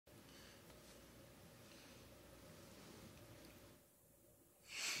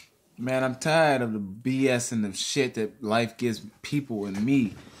Man, I'm tired of the BS and the shit that life gives people and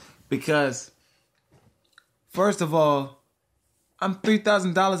me. Because, first of all, I'm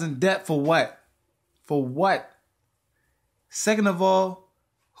 $3,000 in debt for what? For what? Second of all,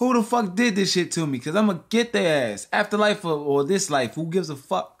 who the fuck did this shit to me? Because I'm going to get their ass. Afterlife or this life. Who gives a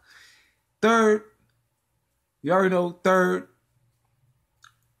fuck? Third, you already know, third,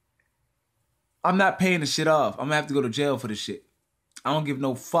 I'm not paying the shit off. I'm going to have to go to jail for this shit. I don't give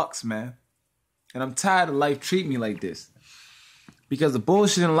no fucks, man. And I'm tired of life treating me like this. Because the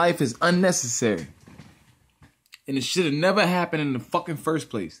bullshit in life is unnecessary. And it should have never happened in the fucking first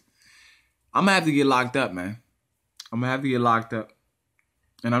place. I'm going to have to get locked up, man. I'm going to have to get locked up.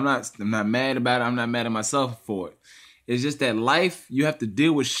 And I'm not mad about it. I'm not mad at myself for it. It's just that life, you have to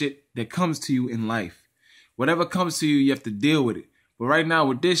deal with shit that comes to you in life. Whatever comes to you, you have to deal with it. But right now,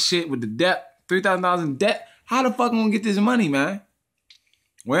 with this shit, with the debt, $3,000 in debt, how the fuck am I going to get this money, man?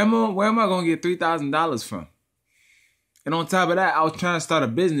 Where am I going to get $3,000 from? And on top of that, I was trying to start a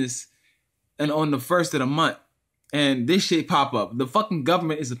business and on the first of the month. And this shit pop up. The fucking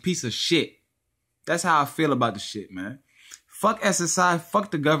government is a piece of shit. That's how I feel about the shit, man. Fuck SSI. Fuck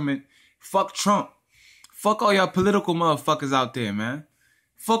the government. Fuck Trump. Fuck all y'all political motherfuckers out there, man.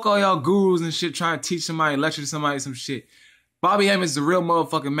 Fuck all y'all gurus and shit trying to teach somebody, lecture somebody some shit. Bobby Hemmings is the real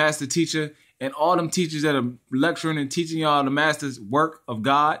motherfucking master teacher. And all them teachers that are lecturing and teaching y'all the master's work of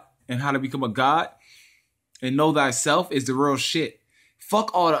God and how to become a God and know thyself is the real shit.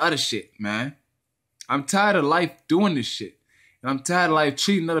 Fuck all the other shit, man. I'm tired of life doing this shit. And I'm tired of life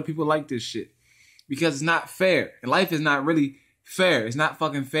treating other people like this shit. Because it's not fair. And life is not really fair. It's not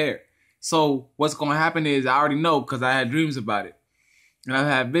fucking fair. So what's going to happen is I already know because I had dreams about it. And I've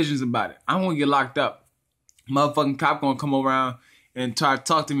had visions about it. I'm going to get locked up. Motherfucking cop going to come around and try to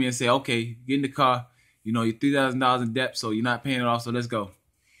talk to me and say, okay, get in the car. You know, you're $3,000 in debt, so you're not paying it off, so let's go.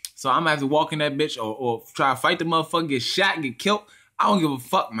 So I'm going to have to walk in that bitch or try to fight the motherfucker, get shot, get killed. I don't give a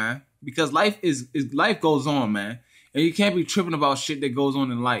fuck, man. Because life goes on, man. And you can't be tripping about shit that goes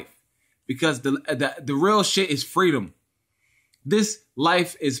on in life. Because the real shit is freedom. This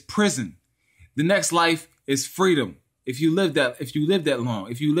life is prison. The next life is freedom. If you live that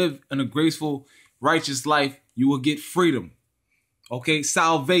long, if you live in a graceful, righteous life, you will get freedom. Okay,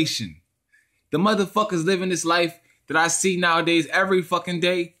 salvation. The motherfuckers living this life that I see nowadays every fucking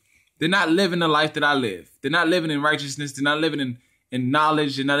day, they're not living the life that I live. They're not living in righteousness. They're not living in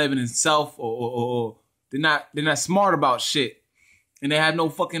knowledge. They're not living in self or they're not smart about shit. And they have no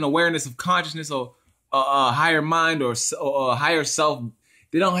fucking awareness of consciousness or a higher mind or a higher self.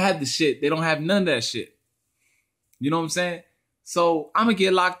 They don't have the shit. They don't have none of that shit. You know what I'm saying? So I'm going to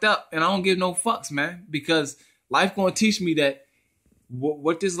get locked up and I don't give no fucks, man, because life going to teach me that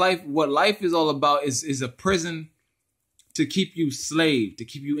what life is all about is a prison to keep you slave, to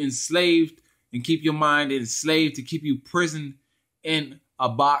keep you enslaved and keep your mind enslaved, to keep you prison in a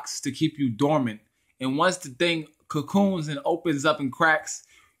box, to keep you dormant. And once the thing cocoons and opens up and cracks,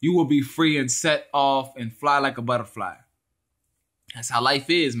 you will be free and set off and fly like a butterfly. That's how life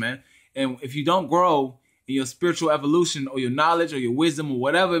is, man. And if you don't grow in your spiritual evolution or your knowledge or your wisdom or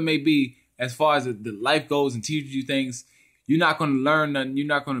whatever it may be, as far as the life goes and teaches you things, you're not going to learn nothing. You're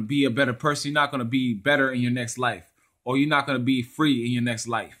not going to be a better person. You're not going to be better in your next life. Or you're not going to be free in your next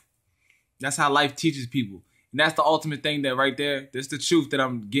life. That's how life teaches people. And that's the ultimate thing that right there, that's the truth that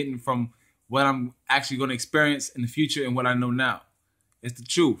I'm getting from what I'm actually going to experience in the future and what I know now. It's the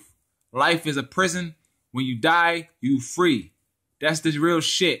truth. Life is a prison. When you die, you free. That's the real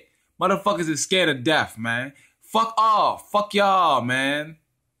shit. Motherfuckers is scared of death, man. Fuck off. Fuck y'all, man.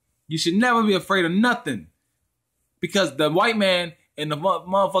 You should never be afraid of nothing. Because the white man and the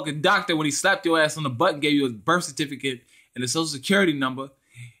motherfucking doctor, when he slapped your ass on the butt and gave you a birth certificate and a social security number,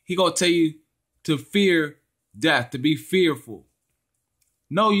 he gonna tell you to fear death, to be fearful.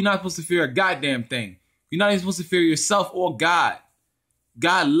 No, you're not supposed to fear a goddamn thing. You're not even supposed to fear yourself or God.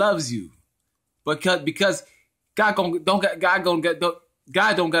 God loves you. Because God don't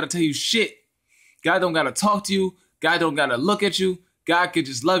gotta tell you shit. God don't gotta talk to you. God don't gotta look at you. God could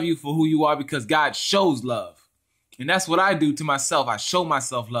just love you for who you are because God shows love. And that's what I do to myself. I show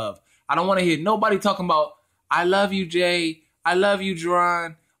myself love. I don't want to hear nobody talking about, I love you, Jay. I love you,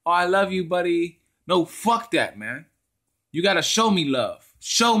 Jerron. Oh, I love you, buddy. No, fuck that, man. You got to show me love.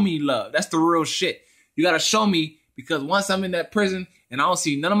 Show me love. That's the real shit. You got to show me, because once I'm in that prison and I don't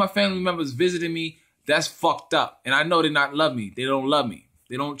see none of my family members visiting me, that's fucked up. And I know they not love me. They don't love me.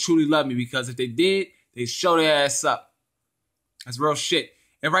 They don't truly love me, because if they did, they'd show their ass up. That's real shit.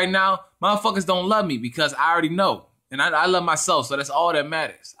 And right now, motherfuckers don't love me because I already know. And I love myself, so that's all that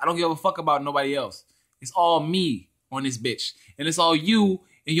matters. I don't give a fuck about nobody else. It's all me on this bitch. And it's all you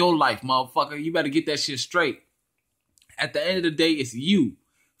in your life, motherfucker. You better get that shit straight. At the end of the day, it's you.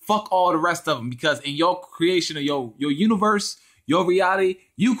 Fuck all the rest of them, because in your creation of your universe, your reality,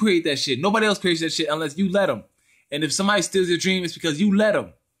 you create that shit. Nobody else creates that shit unless you let them. And if somebody steals your dream, it's because you let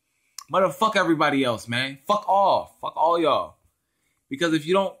them. Motherfuck everybody else, man. Fuck all y'all. Because if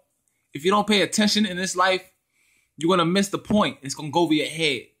you don't pay attention in this life, you're gonna miss the point. It's gonna go over your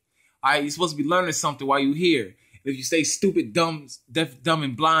head. All right, you're supposed to be learning something while you're here. If you stay stupid, dumb, deaf, dumb,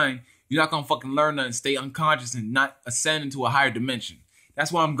 and blind, you're not gonna fucking learn nothing. Stay unconscious and not ascend into a higher dimension.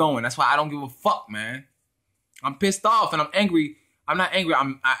 That's where I'm going. That's why I don't give a fuck, man. I'm pissed off and I'm angry. I'm not angry.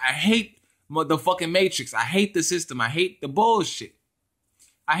 I hate the fucking Matrix. I hate the system. I hate the bullshit.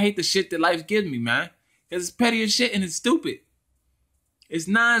 I hate the shit that life gives me, man. Because it's petty as shit and it's stupid. It's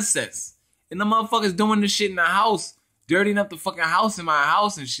nonsense. And the motherfuckers doing this shit in the house, dirtying up the fucking house in my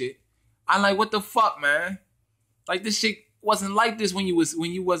house and shit. I'm like, what the fuck, man? Like, this shit wasn't like this when you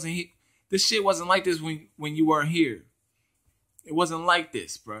wasn't here. This shit wasn't like this when you weren't here. It wasn't like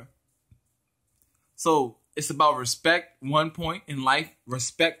this, bruh. So it's about respect. One point in life,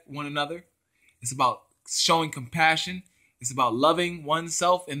 respect one another. It's about showing compassion. It's about loving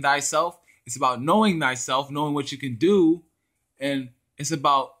oneself and thyself. It's about knowing thyself, knowing what you can do, and it's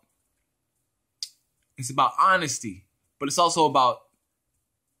about honesty. But it's also about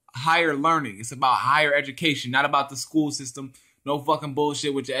higher learning. It's about higher education, not about the school system. No fucking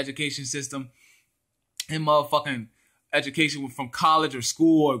bullshit with your education system and motherfucking education from college or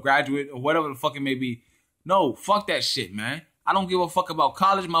school or graduate or whatever the fuck it may be. No, fuck that shit, man. I don't give a fuck about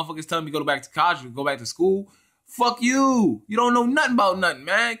college. Motherfuckers telling me go back to college or go back to school. Fuck you. You don't know nothing about nothing,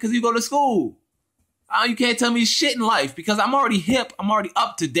 man, because you go to school. You can't tell me shit in life because I'm already hip. I'm already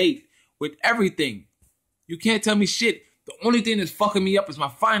up to date with everything. You can't tell me shit. The only thing that's fucking me up is my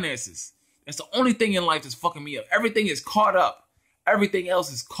finances. That's the only thing in life that's fucking me up. Everything is caught up. Everything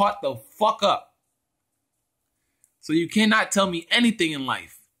else is caught the fuck up. So you cannot tell me anything in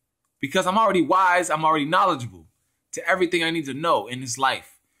life because I'm already wise. I'm already knowledgeable to everything I need to know in this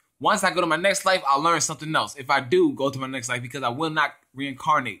life. Once I go to my next life, I'll learn something else. If I do go to my next life, because I will not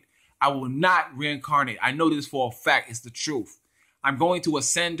reincarnate. I will not reincarnate. I know this for a fact. It's the truth. I'm going to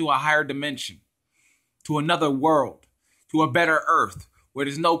ascend to a higher dimension, to another world, to a better earth, where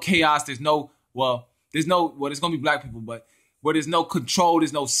there's no chaos, there's going to be black people, but where there's no control,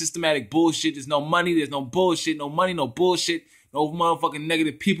 there's no systematic bullshit, there's no money, there's no bullshit, no money, no bullshit, no motherfucking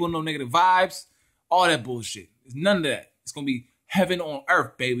negative people, no negative vibes, all that bullshit. There's none of that. It's going to be heaven on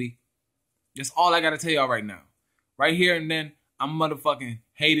earth, baby. That's all I got to tell y'all right now. Right here and then, I'm motherfucking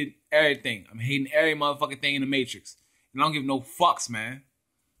hated everything. I'm hating every motherfucking thing in the Matrix. And I don't give no fucks, man.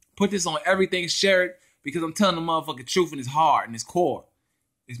 Put this on everything, share it, because I'm telling the motherfucking truth in his heart and his core.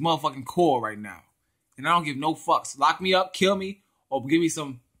 His motherfucking core right now. And I don't give no fucks. Lock me up, kill me, or give me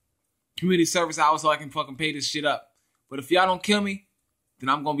some community service hours so I can fucking pay this shit up. But if y'all don't kill me, then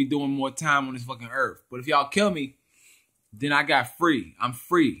I'm going to be doing more time on this fucking earth. But if y'all kill me, then I got free. I'm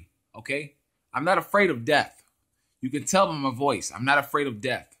free, okay? I'm not afraid of death. You can tell by my voice. I'm not afraid of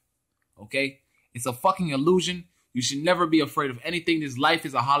death, okay? It's a fucking illusion. You should never be afraid of anything. This life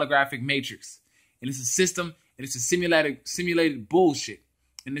is a holographic matrix. And it's a system, and it's a simulated bullshit.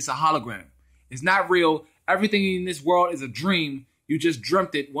 And it's a hologram. It's not real. Everything in this world is a dream. You just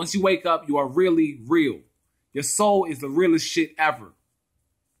dreamt it. Once you wake up, you are really real. Your soul is the realest shit ever.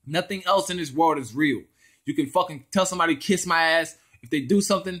 Nothing else in this world is real. You can fucking tell somebody kiss my ass. If they do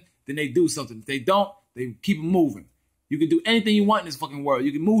something, then they do something. If they don't, they keep it moving. You can do anything you want in this fucking world.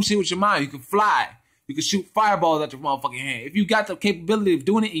 You can move shit with your mind. You can fly. You can shoot fireballs at your motherfucking hand. If you got the capability of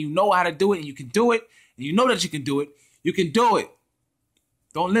doing it and you know how to do it and you can do it and you know that you can do it, you can do it.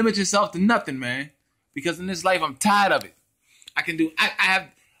 Don't limit yourself to nothing, man. Because in this life, I'm tired of it. I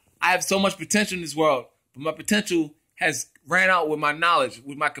have so much potential in this world, but my potential has ran out with my knowledge,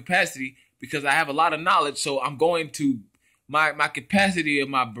 with my capacity, because I have a lot of knowledge. So I'm going to my capacity of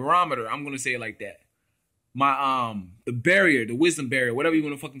my barometer. I'm going to say it like that. My the barrier, the wisdom barrier, whatever you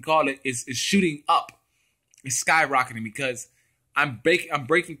want to fucking call it, is shooting up. It's skyrocketing because I'm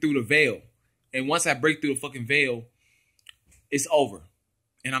breaking through the veil. And once I break through the fucking veil, it's over.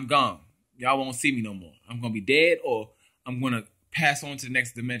 And I'm gone. Y'all won't see me no more. I'm going to be dead, or I'm going to pass on to the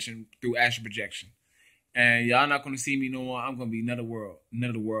next dimension through astral projection. And y'all not going to see me no more. I'm going to be another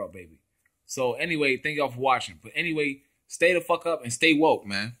world, baby. So anyway, thank y'all for watching. But anyway, stay the fuck up and stay woke,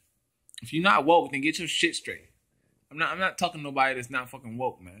 man. If you're not woke, then get your shit straight. I'm not talking to nobody that's not fucking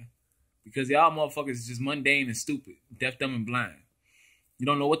woke, man. Because y'all motherfuckers is just mundane and stupid, deaf, dumb, and blind. You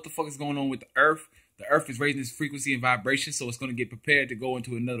don't know what the fuck is going on with the earth. The earth is raising its frequency and vibration, so it's going to get prepared to go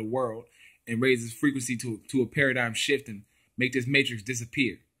into another world and raise its frequency to a paradigm shift and make this Matrix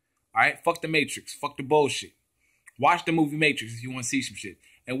disappear. All right? Fuck the Matrix. Fuck the bullshit. Watch the movie Matrix if you want to see some shit.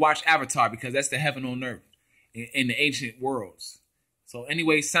 And watch Avatar because that's the heaven on earth in the ancient worlds. So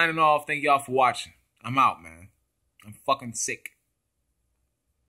anyway, signing off. Thank y'all for watching. I'm out, man. I'm fucking sick.